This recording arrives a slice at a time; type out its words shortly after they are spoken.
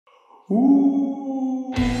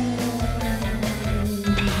Ooh.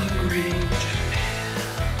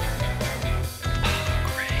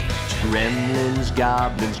 Gremlins,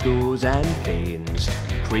 goblins, ghouls and fiends,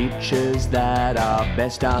 creatures that are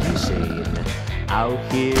best unseen. Out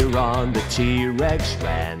here on the T-Rex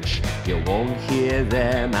ranch, you won't hear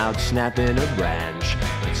them out snapping a branch.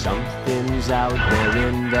 But something's out there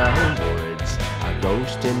in the woods, a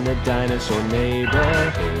ghost in the dinosaur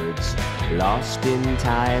neighborhoods, lost in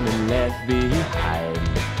time and left behind.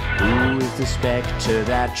 Who is the specter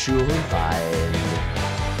that you'll find?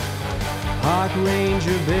 Park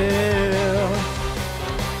Ranger Bill,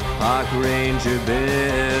 Park Ranger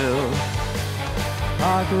Bill,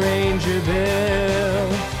 Park Ranger Bill,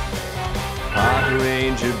 Park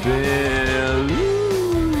Ranger Bill.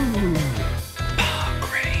 Ooh.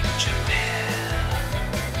 Park Ranger Bill.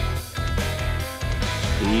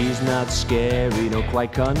 He's not scary, no,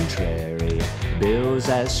 quite contrary. Bill's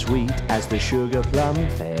as sweet as the sugar plum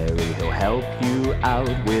fairy. He'll help you out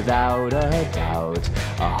without a doubt.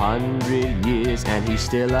 100 years and he's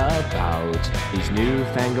still about. These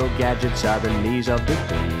newfangled gadgets are the knees of the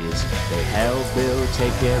bees. They help Bill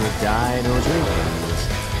take care of dinos remains,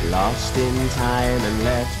 lost in time and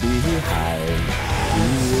left behind.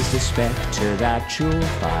 He is the specter that you'll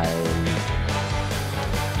find.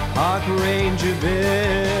 Park Ranger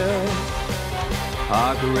Bill,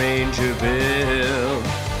 Park Ranger Bill,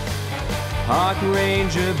 Park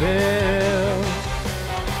Ranger Bill,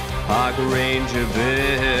 Park Ranger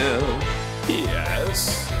Bill.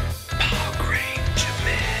 Yes, Park Ranger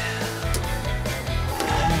Bill.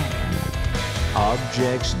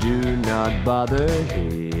 Objects do not bother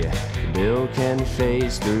he. Bill can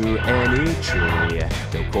phase through any tree.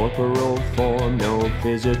 No corporal form, no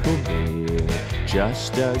physical being,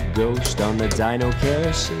 just a ghost on the dino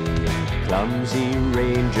care scene. Clumsy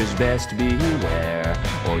rangers best beware,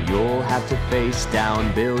 or you'll have to face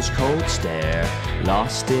down Bill's cold stare.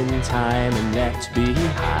 Lost in time and left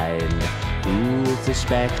behind. Who is the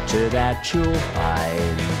specter that you'll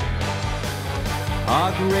find?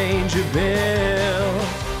 Park Ranger Bill,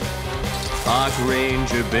 Park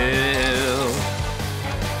Ranger Bill,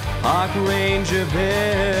 Park Ranger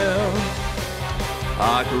Bill,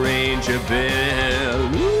 Park Ranger Bill.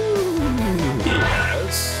 Ooh.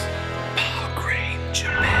 Yes, Park Ranger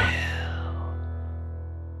Bill.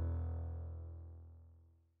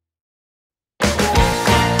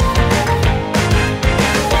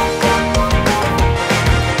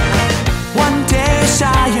 One day a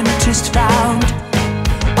scientist found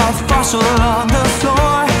a fossil on the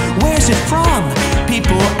floor. Where's it from?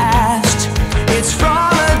 People asked. It's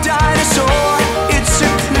from a dinosaur. It's a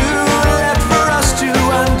clue left for us to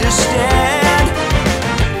understand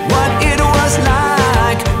what it was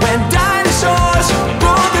like when dinosaurs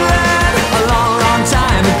ruled the land. A long, long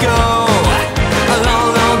time ago. A long,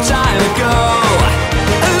 long time ago.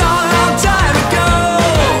 A long, long time ago.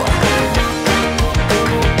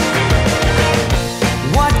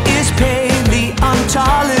 What is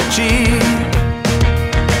paleontology?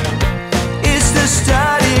 It's the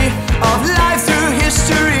study of life through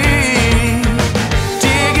history.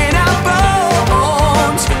 Digging up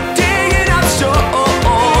bones, digging up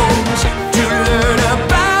stones, to learn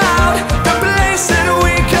about the place that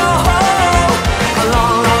we call home. A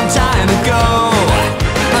long, long time ago.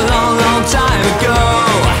 A long, long time ago.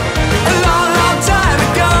 A long, long time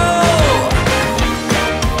ago.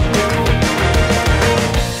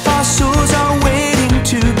 Fossils are waiting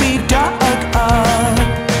to be dug up.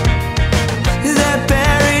 They're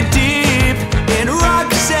buried deep in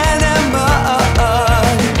rocks and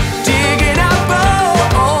mud. Digging up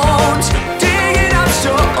bones, digging up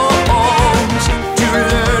stones, to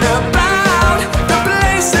learn about the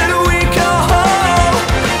place that we call home.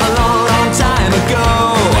 A long, long time ago.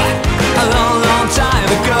 A long, long time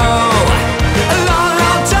ago. A long,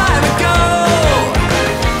 long time ago.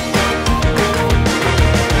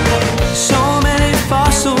 So many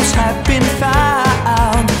fossils have been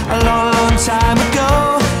found a long, long time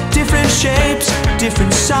ago. Different shapes,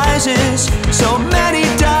 different sizes, so many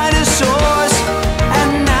dinosaurs.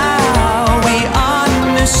 And now we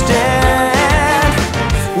understand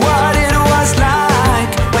what it was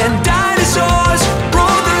like when dinosaurs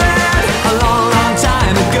ruled the land. A long, long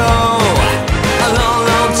time ago. A long,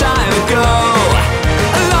 long time ago.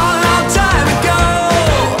 A long, long time ago.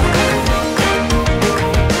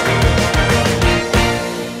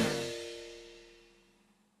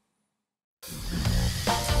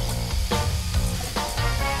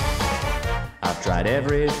 I've tried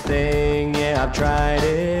everything, yeah, I've tried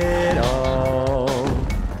it all,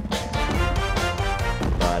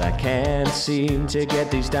 but I can't seem to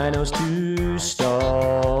get these dinos to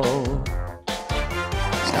stall.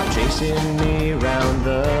 chasing me round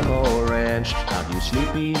the whole ranch. I've used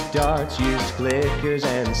sleepy darts, used clickers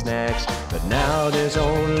and snacks, but now there's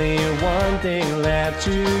only one thing left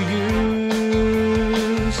to use.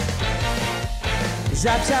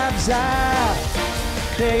 Zap, zap, zap,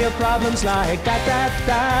 clear your problems like that, that,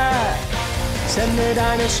 that. Send the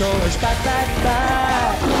dinosaurs back, back,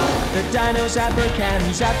 back. The Dino Zapper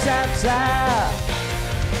can zap, zap, zap.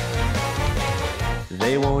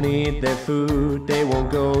 They won't eat their food, they won't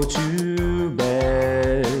go to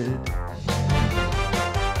bed.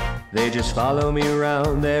 They just follow me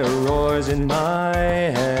around, there are roars in my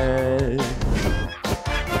head.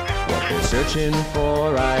 What they're searching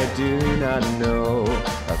for I do not know.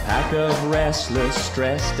 A pack of restless,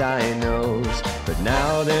 stressed dinos. But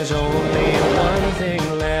now there's only one thing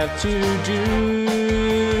left to do.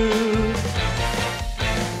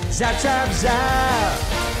 Zap, zap, zap,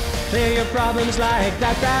 clear your problems like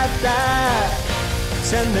that, that, that.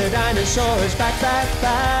 Send the dinosaurs back, back,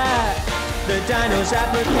 back. The Dino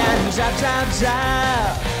Zapper can zap, zap,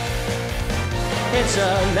 zap. It's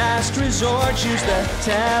a last resort, use the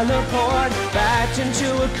teleport. Backed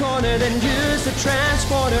into a corner, then use the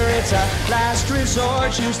transporter. It's a last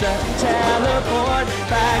resort, use the teleport.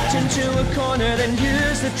 Backed into a corner, then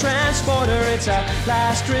use the transporter. It's a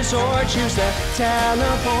last resort, use the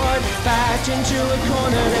teleport. Backed into a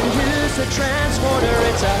corner, then use the transporter.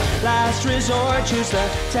 It's a last resort, use the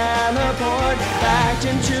teleport. Backed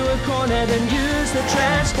into a corner, then use the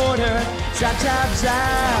transporter. Zap, zap,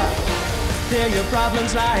 zap, clear your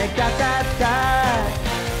problems like that, that, that.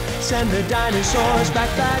 Send the dinosaurs back,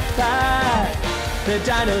 back, back. The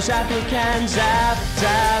Dino Zapper can zap,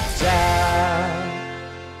 zap, zap.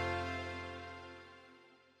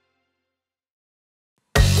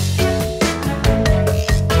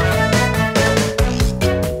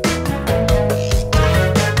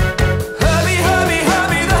 Herbie, Herbie,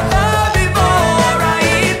 Herbie, the herbivore. I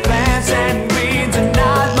eat plants and greens and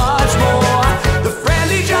not much more. The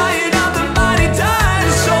friendly giant of the mighty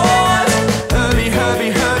dinosaurs. Herbie,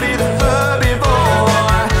 Herbie, Herbie, the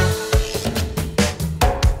herbivore.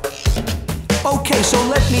 Okay, so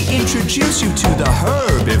let me introduce you to the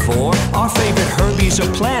herbivore. Our favorite Herbies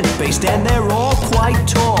are plant-based and they're all quite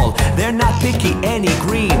tall. They're not picky, any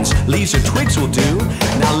greens, leaves or twigs will do.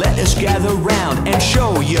 Now let us gather round and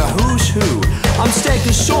show you who's who. I'm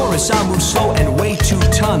Stegosaurus, I move slow and weigh 2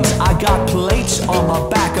 tons. I got plates on my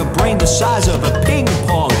back, a brain the size of a ping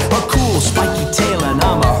pong, a cool spiky tail, and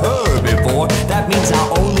I'm a herbivore. That means I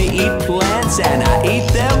only eat plants and I eat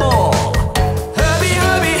them all. Herbie,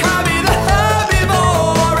 Herbie, Herbie, the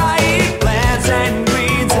herbivore. I eat plants and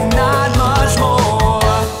greens and not much more.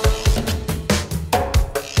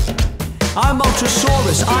 I'm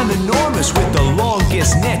Ultrasaurus, I'm enormous with the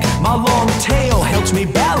longest neck. My long tail helps me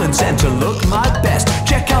balance and to look my best.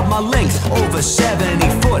 Check out my length, over 70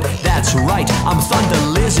 foot. That's right, I'm Thunder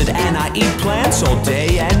Lizard and I eat plants all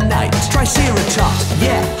day and night. Triceratops,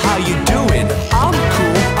 yeah, how you doing? I'm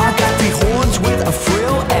cool, I got 3 horns with a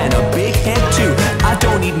frill and a big head too. I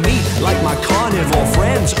don't eat meat like my carnivore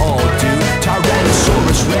friends all do.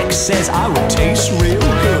 Tyrannosaurus Rex says I will taste real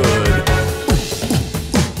good.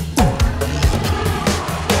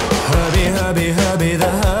 Herbie, Herbie, Herbie,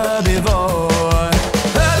 the herbivore.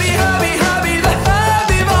 Herbie, Herbie, Herbie, the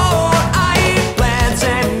herbivore. I eat plants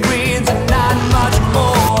and greens and not much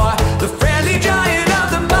more. The friendly giant of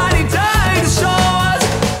the mighty dinosaurs.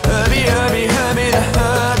 Herbie, Herbie, Herbie, the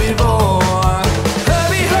herbivore.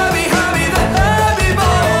 Herbie, Herbie, Herbie, the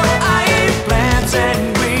herbivore. I eat plants and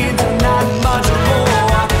greens and not much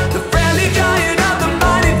more. The friendly giant of the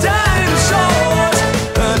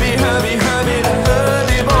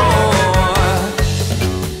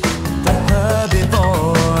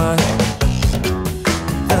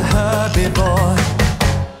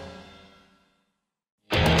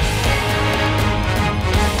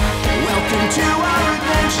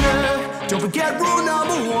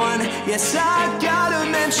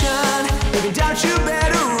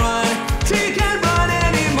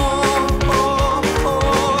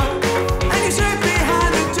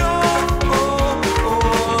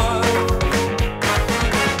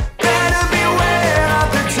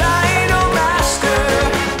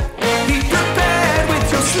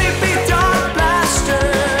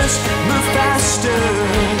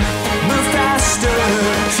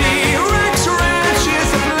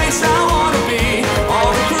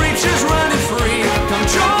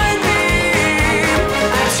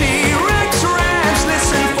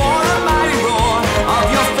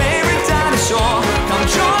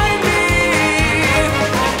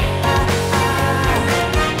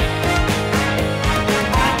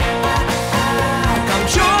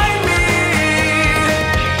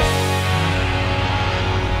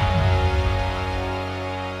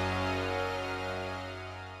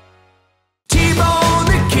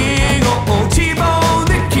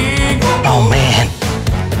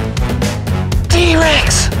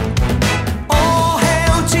T-Rex! All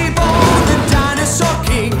hail T-Bone, the dinosaur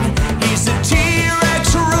king. He's the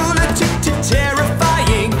T-Rex ruler,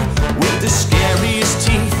 terrifying. With the scariest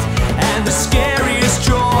teeth and the scariest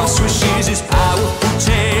jaw, swishes his powerful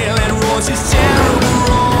tail and roars his terrible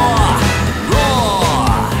roar.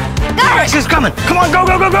 Roar! T-Rex is coming! Come on, go,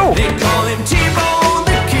 go, go, go! They call him T-Bone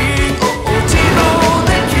the king. Oh, oh, T-Bone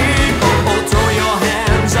the king. Oh, oh, throw your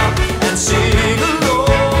hands up and sing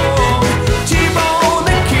along. T-Bone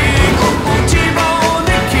the king. Oh, oh, T-Bone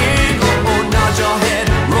the king. Oh, oh, nod your head,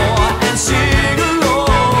 roar and sing along.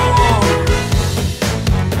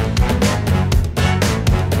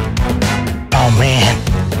 Oh man.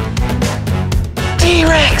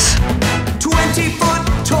 T-Rex! 20-foot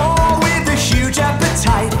tall with a huge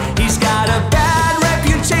appetite. He's got a bad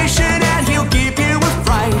reputation and he'll give you a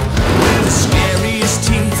fright. With the scariest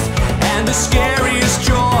teeth and the scariest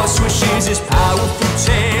jaw, swishes his powerful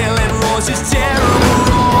tail and roars his terrible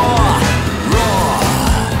roar. Roar!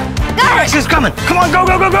 T-Rex is coming! Come on, go,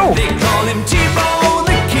 go, go, go! They call him T-Bone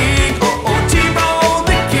the king. Oh, oh, T-Bone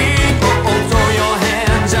the king. Oh, oh, throw your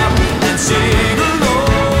hands up and sing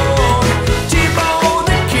along. T-Bone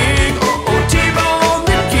the king. Oh, oh, T-Bone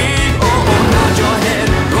the king. Oh, oh, nod your head,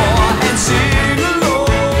 roar and sing along.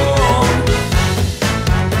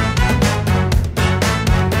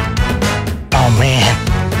 Oh man.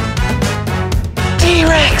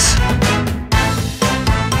 T-Rex!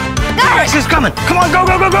 T-Rex is coming! Come on, go,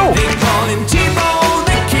 go, go, go! They call him T-Bone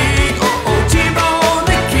the king. Oh, oh, T-Bone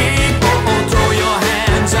the king. Oh, oh, throw your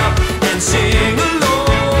hands up and sing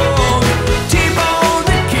along. T-Bone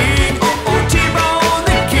the king. Oh, oh, T-Bone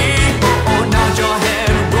the king. Oh, oh, nod your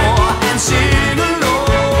head, roar and sing along.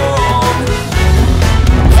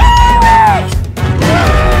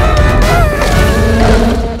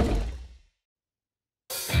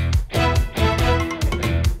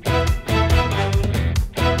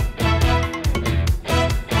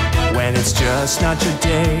 When it's just not your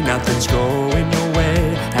day, nothing's going your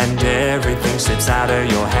way, and everything slips out of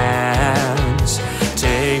your hands.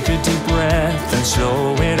 Take a deep breath and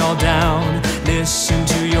slow it all down. Listen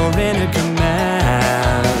to your inner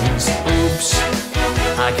commands. Oops,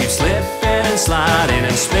 I keep slipping and sliding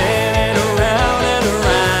and spinning around and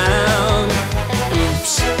around.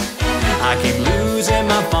 Oops, I keep losing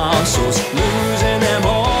my fossils, losing them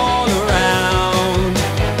all around.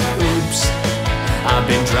 Oops, I've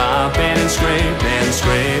been dropping and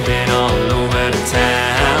scraping all over the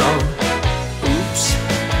town. Oops,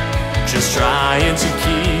 just trying to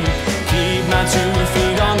keep my 2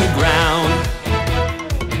 feet on the ground.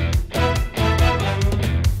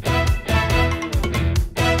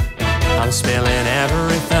 I'm spilling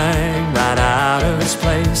everything right out of its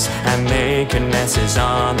place and making messes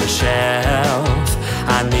on the shelf.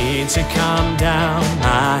 I need to calm down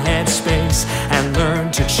my headspace and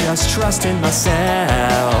learn to just trust in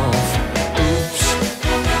myself. Oops,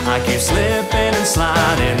 I keep slipping and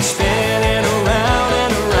sliding, spinning around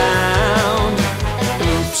and around.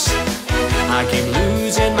 Oops, I keep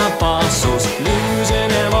losing my fossils, losing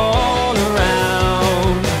them all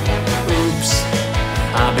around. Oops,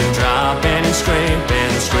 I've been dropping and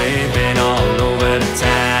scraping all over the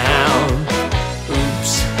town.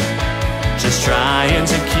 Oops, just trying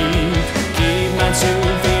to keep my 2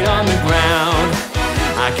 feet on the ground.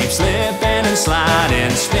 I keep slipping and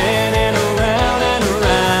sliding, spinning around and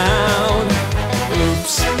around.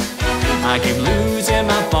 Oops, I keep losing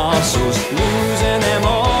my fossils, losing them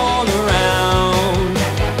all around.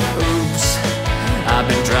 Oops, I've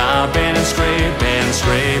been dropping and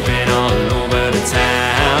scraping all over the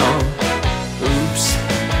town. Oops,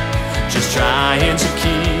 just trying to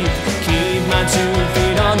keep my 2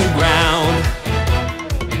 feet on the ground.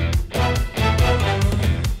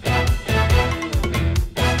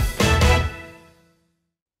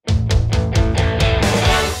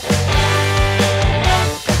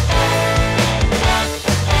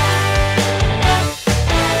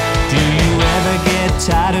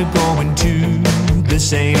 Tired of going to the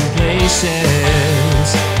same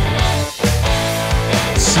places,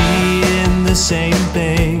 seeing the same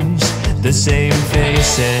things, the same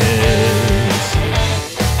faces.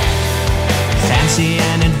 Fancy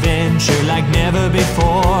an adventure like never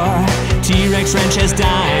before. T-Rex Ranch has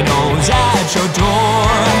dinos at your door.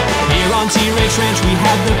 Here on T-Rex Ranch we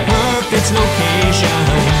have the perfect location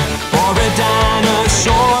for a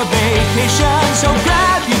dinosaur vacation. So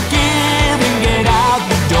grab your gear and get out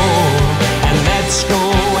the door, and let's go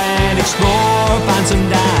and explore, find some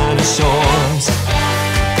dinosaurs.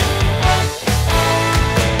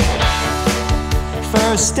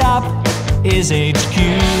 First stop is HQ.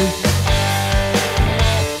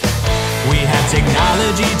 We have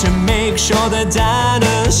technology to make sure the dinosaurs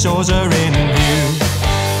dinosaurs are in view.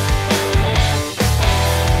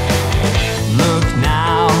 Look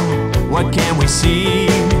now, what can we see?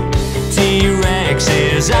 T-Rex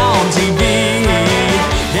is on TV.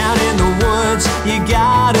 Down in the woods, you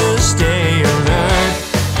gotta stay alert.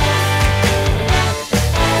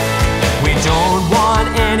 We don't want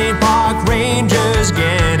any park rangers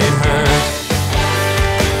getting hurt.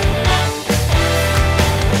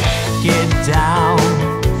 Get down,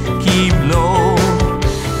 keep low.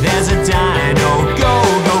 There's a dino, go,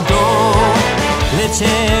 go, go. Let's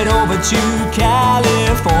head over to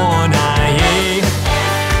California, yeah.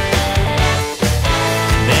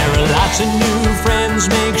 There are lots of new friends,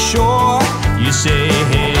 make sure you say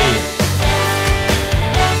hey.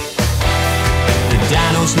 The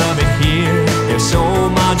dinos love it here, there's so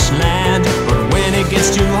much land, but when it gets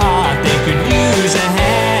too hot, they could use a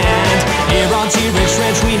hand. Here on T-Rex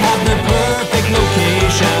Ranch, we have the perfect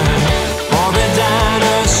location for a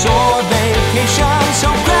dinosaur vacation. So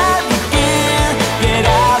grab your gear, get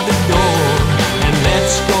out the door, and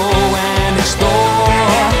let's go and explore.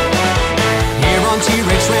 Here on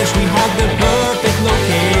T-Rex Ranch, we have the perfect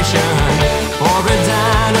location for a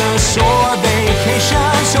dinosaur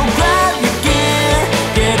vacation. So grab your gear,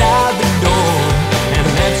 get out the door, and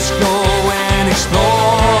let's go and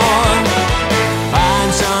explore. Find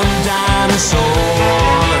some dinosaurs.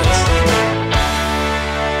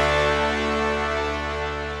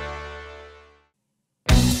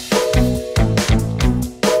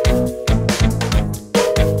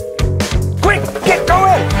 Quick, get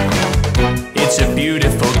going! It's a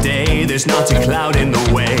beautiful day, there's not a cloud in the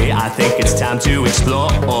way. I think it's time to explore.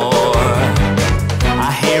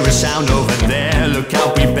 I hear a sound over there, look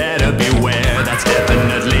out, we better beware. That's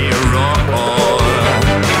definitely a roar.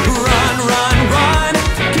 Run, run, run,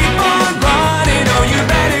 keep on running. Oh, you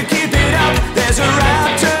better keep it up, there's a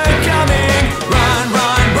raptor coming. Run,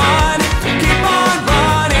 run, run, keep on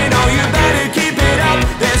running. Oh, you better keep it up,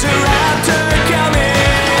 there's a raptor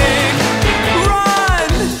coming. Run!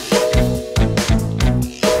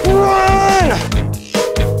 Run!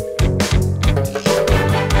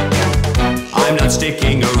 I'm not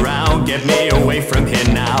sticking around, get me away from here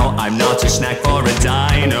now. I'm not a snack for a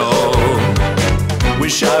dino.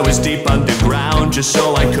 Wish I was deep underground just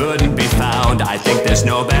so I couldn't be found. I think there's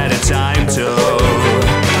no better time to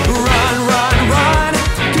run, run, run,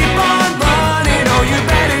 keep on running. Oh, you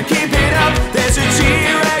better keep it up, there's a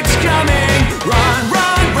T-Rex coming. Run,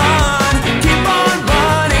 run, run, keep on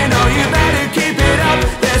running. Oh, you better keep it up,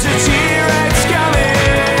 there's a T-Rex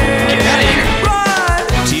coming. Get out of here! Run!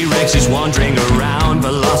 T-Rex is wandering around,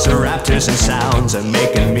 velociraptors and sounds are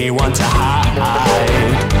making me want to hide.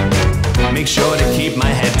 Make sure to keep my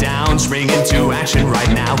head down, spring into action right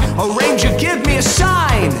now. Oh, Ranger, give me a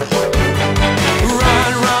sign!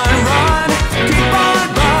 Run, run, run, keep on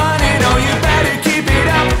running. Oh, you better keep it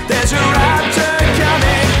up, there's a raptor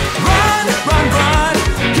coming. Run, run, run,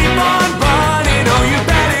 keep on running. Oh, you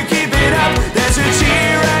better keep it up, there's a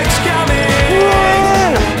T-Rex coming.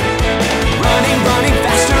 Run! Running, running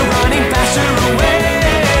faster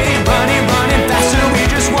away. Running, running faster, we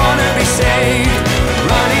just wanna be saved.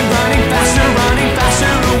 Running, running faster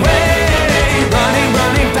away. Running,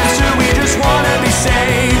 running faster, we just wanna be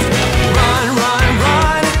saved. Run, run,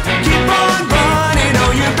 run, keep on running.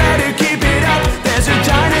 Oh, you better keep it up, there's a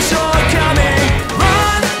dinosaur coming.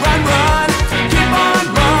 Run, run, run, keep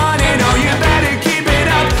on running. Oh, you better keep it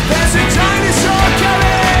up, there's a dinosaur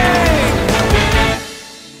coming.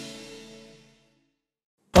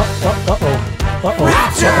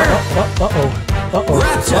 Raptor!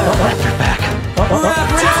 Raptor! Raptor back.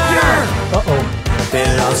 Raptor!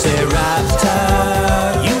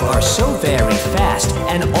 Velociraptor! You are so very fast,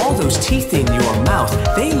 and all those teeth in your mouth,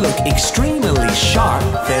 they look extremely sharp.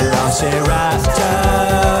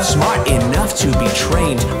 Velociraptor! Smart enough to be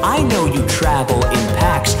trained. I know you travel in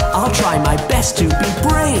packs. I'll try my best to be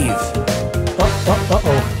brave.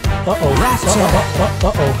 Raptor! Raptor!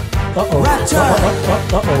 Raptor!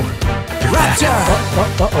 Raptor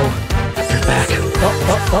back.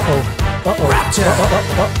 Raptor! Raptor!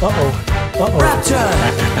 Raptor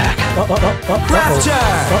back. Raptor!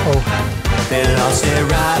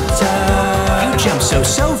 Velociraptor! You jump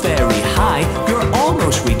so very high, you're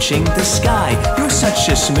almost reaching the sky. You're such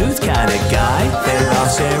a smooth kind of guy.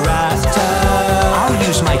 Velociraptor! I'll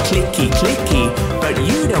use my clicky, but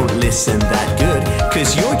you don't listen that good,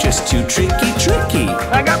 'cause you're just too tricky.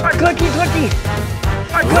 I got my clicky.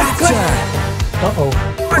 My Raptor! My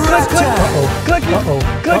Raptor! clicky.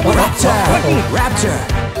 Raptor! Raptor!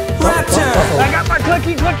 Raptor! I got my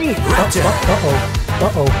clicky. Raptor!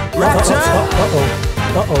 Raptor!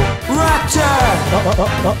 Uh-oh. Raptor!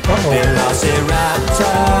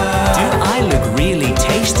 Velociraptor! Do I look really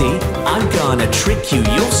tasty? I'm gonna trick you,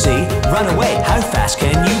 you'll see. Run away, how fast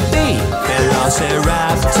can you be?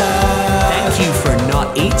 Velociraptor! Thank you for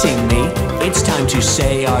not eating me. It's time to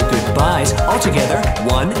say our goodbyes. All together,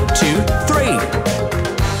 1, 2, 3.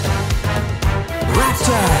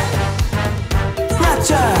 Raptor!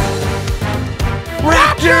 Raptor!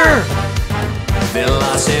 Raptor!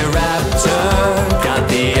 Velociraptor got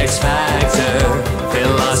the X Factor.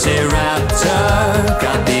 Velociraptor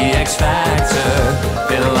got the X Factor.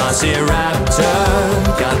 Velociraptor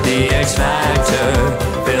got the X Factor.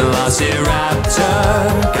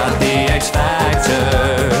 Velociraptor got the X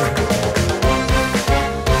Factor.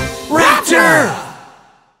 Raptor!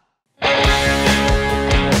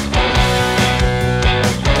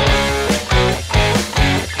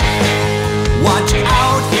 Watch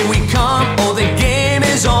out, here we come, oh the game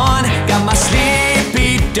is on. Got my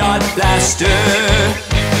sleepy dot blaster.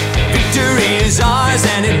 Victory is ours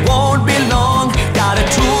and it won't be long. Got a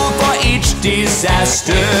tool for each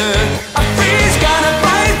disaster. A freeze gonna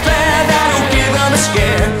fight fair, that'll give them a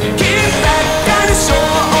scare. Keep back, dinosaur,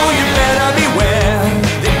 oh you better beware.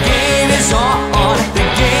 The game is on, the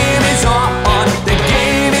game is on, the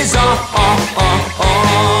game is on.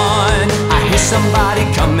 I hear somebody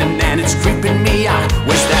coming and it's creeping me out.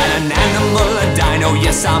 Was that an animal, a dino?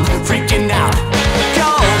 Yes, I'm freaking out.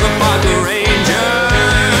 Call the park ranger.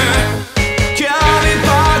 Call me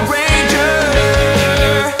park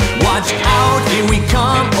ranger. Watch out, here we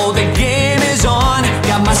come. Oh, the game is on.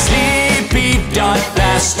 Got my sleepy dot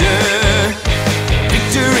blaster.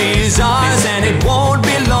 Victory is ours and it won't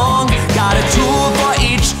be long. Got a tool for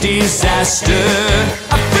each disaster.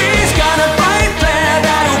 A freeze gonna fight fair,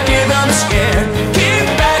 that'll give them a scare. Keep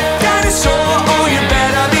back, dinosaur, oh you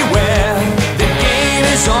better beware. The game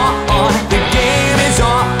is on, the game is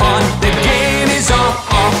on, the game is on.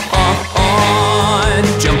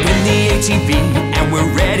 Jump in the ATV and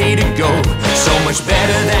we're ready to go. So much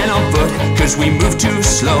better than on foot, cause we move too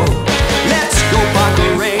slow. Let's go,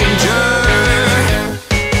 Parker Ranger.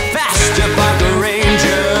 Faster, Parker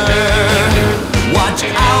Ranger. Watch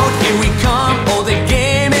out, here we come, oh the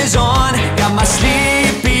game is on. Got my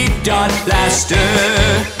sleepy dot blaster.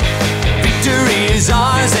 Victory is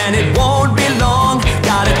ours and it won't be long.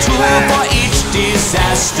 Got a tool for each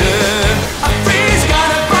disaster. A freeze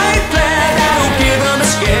gonna fight fair, that'll give them a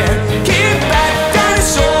scare. Keep back,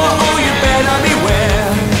 dinosaur, oh you better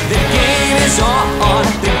beware. The game is on,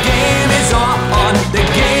 the game is on, the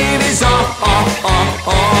game is on.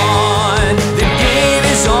 The game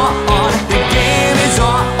is on, the game is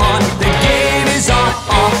on, the game is on.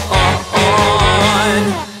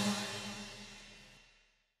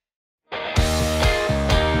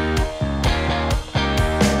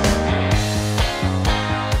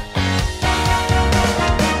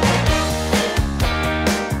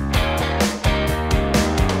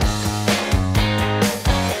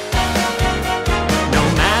 No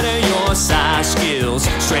matter your size, skills,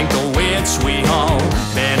 strength or wits, we all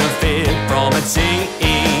benefit from a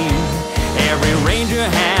team. Every ranger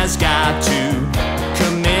has got to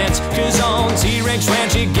commit, cause on T-Rex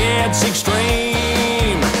Ranch it gets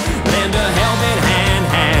extreme. Lend a helping hand,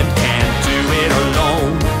 can't do it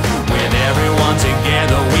alone. With everyone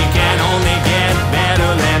together we can only get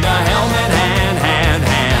better. Lend a helmet hand,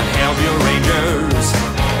 help your rangers.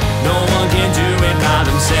 No one can do it by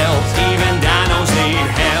themselves, even dinos need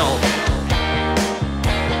help.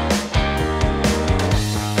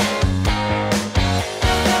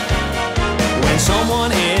 When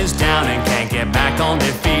someone is down and can't get back on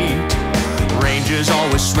their feet, Rangers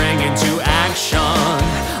always spring into action.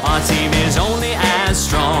 Our team is only as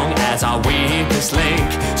strong as our weakest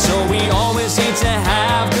link, so we always need to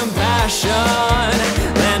have compassion.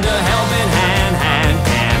 Lend a helping hand,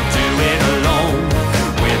 can't do it alone.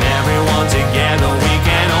 With everyone together we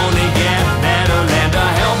can only get better. Lend a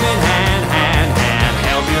helping hand,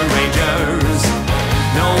 help your Rangers.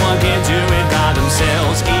 No one can do it by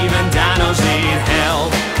themselves, even dinos need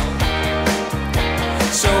help.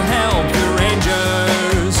 So help your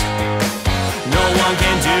Rangers. No one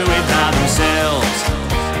can do it by themselves.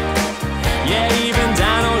 Yeah, even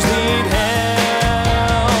dinos need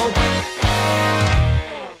help.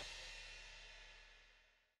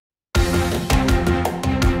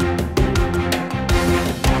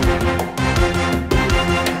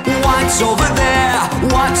 What's over there?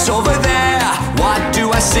 What's over there? What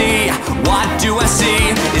do I see? What do I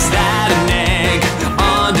see? Is that an egg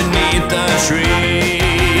underneath the tree?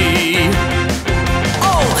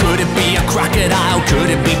 Oh, could it be a crocodile? Could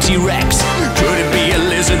it be T-Rex? Could it be a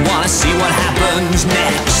lizard? Wanna see what happens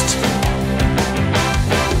next?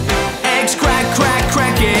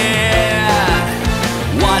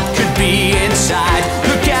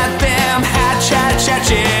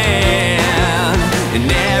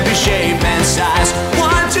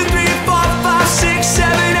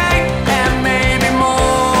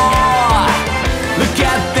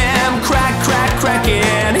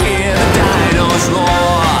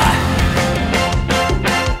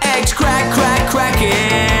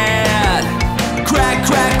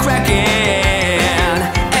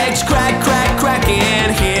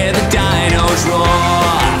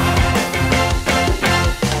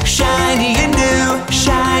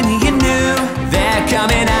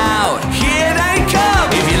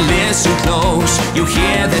 you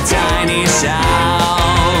hear the tiny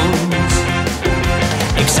sounds.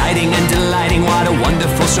 Exciting and delighting, what a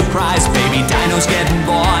wonderful surprise. Baby dino's getting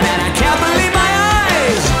born, and I can't believe